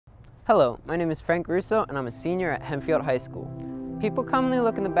Hello, my name is Frank Russo and I'm a senior at Hempfield High School. People commonly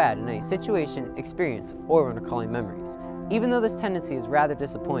look in the bad in any situation, experience, or when recalling memories. Even though this tendency is rather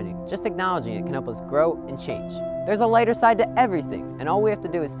disappointing, just acknowledging it can help us grow and change. There's a lighter side to everything, and all we have to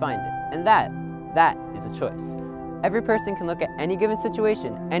do is find it. And that is a choice. Every person can look at any given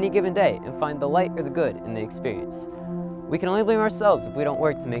situation, any given day, and find the light or the good in the experience. We can only blame ourselves if we don't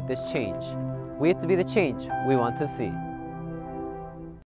work to make this change. We have to be the change we want to see.